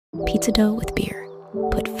Pizza dough with beer.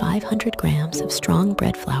 Put 500 grams of strong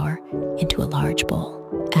bread flour into a large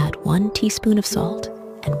bowl. Add 1 teaspoon of salt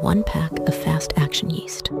and 1 pack of fast-action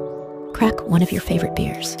yeast. Crack one of your favorite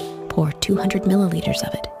beers. Pour 200 milliliters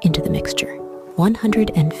of it into the mixture.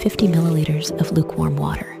 150 milliliters of lukewarm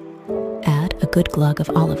water. Add a good glug of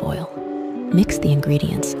olive oil. Mix the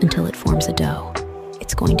ingredients until it forms a dough.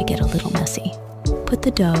 It's going to get a little messy. Put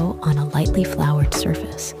the dough on a lightly floured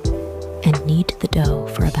surface and knead the dough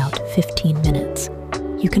for about 15 minutes.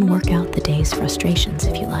 You can work out the day's frustrations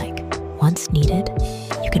if you like. Once kneaded,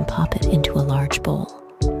 you can pop it into a large bowl.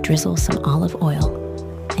 Drizzle some olive oil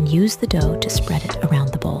and use the dough to spread it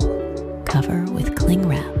around the bowl. Cover with cling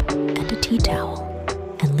wrap and a tea towel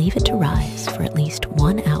and leave it to rise for at least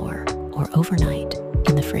 1 hour or overnight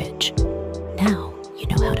in the fridge. Now you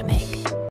know how to make